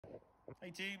Hey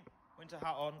team, winter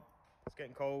hat on. It's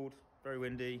getting cold, very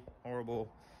windy,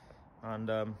 horrible, and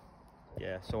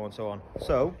yeah, so on, so on.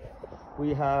 So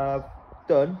we have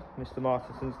done Mr.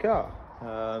 Martinson's car.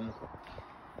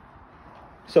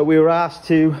 So we were asked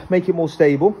to make it more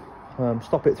stable,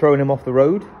 stop it throwing him off the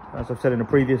road, as I've said in a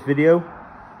previous video.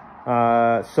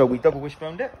 So we double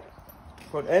wishboned it.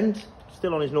 Front end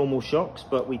still on his normal shocks,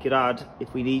 but we could add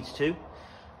if we need to.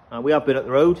 We have been at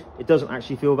the road. It doesn't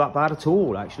actually feel that bad at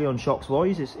all, actually, on shocks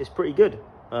wise. It's pretty good.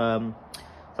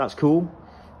 That's cool.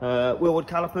 Wheelwood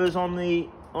calipers on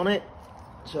it.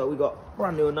 So we got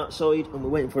brand new on that side, and we're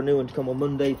waiting for a new one to come on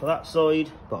Monday for that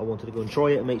side. But I wanted to go and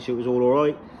try it and make sure it was all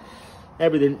right.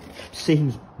 Everything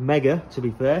seems mega, to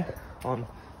be fair, on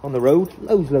the road.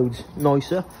 Loads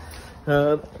nicer.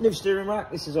 New steering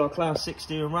rack. This is our Class 6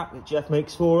 steering rack that Jeff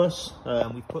makes for us.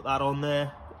 We've put that on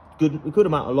there. Good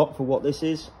amount of lot for what this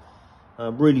is.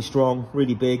 Really strong,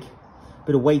 really big.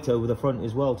 Bit of weight over the front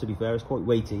as well, to be fair. It's quite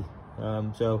weighty.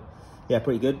 So yeah,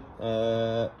 pretty good.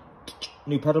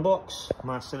 New pedal box,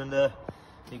 mass cylinder,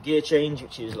 new gear change,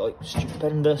 which is like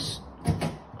stupendous.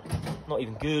 Not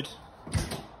even good,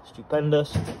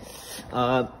 stupendous.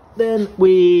 Then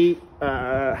we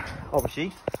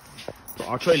obviously got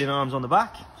our trailing arms on the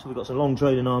back. So we've got some long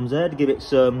trailing arms there to give it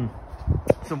some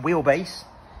wheelbase.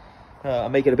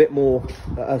 Make it a bit more,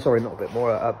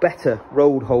 a better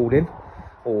road holding,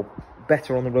 or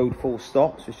better on the road full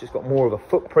stop. So it's just got more of a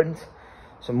footprint,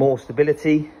 some more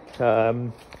stability.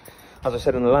 As I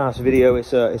said in the last video,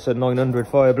 it's a 900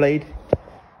 Fireblade.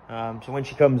 So when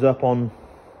she comes up on,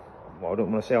 well, I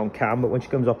don't want to say on cam, but when she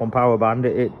comes up on power band,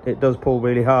 it does pull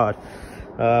really hard.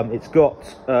 It's got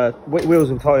wheels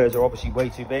and tyres are obviously way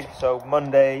too big. So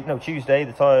Tuesday,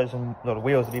 the tyres and the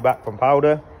wheels will be back from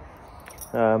powder.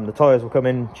 The tyres will come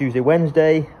in Tuesday,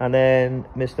 Wednesday, and then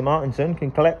Mr. Martinson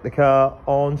can collect the car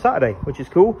on Saturday, which is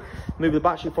cool. Move the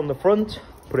battery from the front,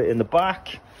 put it in the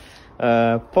back.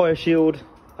 Fire shield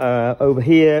over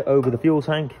here, over the fuel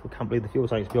tank. I can't believe the fuel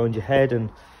tank's behind your head, and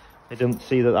they didn't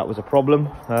see that was a problem.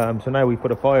 So now we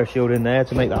put a fire shield in there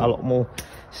to make that a lot more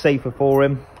safer for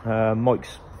him.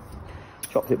 Mike's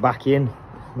chopped it back in,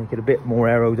 make it a bit more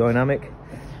aerodynamic.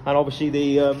 And obviously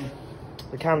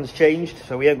the can's changed,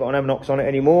 so we ain't got an MNOX on it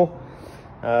anymore.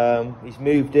 He's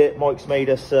moved it. Mike's made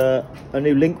us a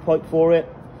new link pipe for it.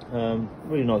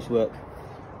 Really nice work,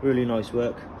 really nice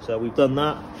work. So we've done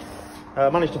that.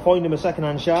 Managed to find him a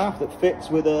second-hand shaft that fits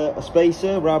with a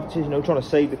spacer, rather than trying to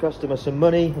save the customer some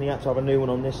money, and he had to have a new one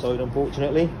on this side,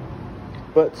 unfortunately.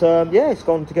 But yeah, it's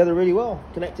gone together really well.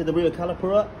 Connected the rear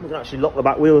caliper up. We can actually lock the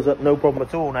back wheels up, no problem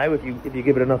at all now, if you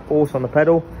give it enough force on the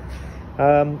pedal.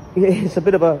 It's a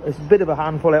bit of a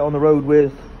handful out on the road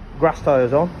with grass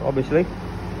tyres on, obviously,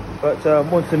 but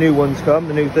once the new ones come,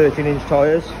 the new 13-inch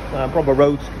tyres, proper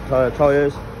road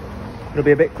tyres, it'll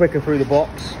be a bit quicker through the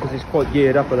box because it's quite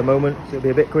geared up at the moment, so it'll be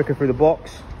a bit quicker through the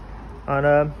box.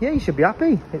 And yeah, you should be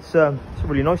happy. It's a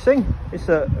really nice thing. It's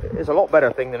a lot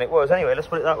better thing than it was anyway, let's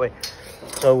put it that way.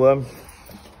 So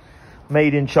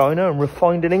made in China and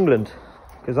refined in England,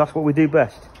 because that's what we do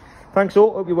best. Thanks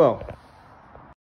all, hope you're well.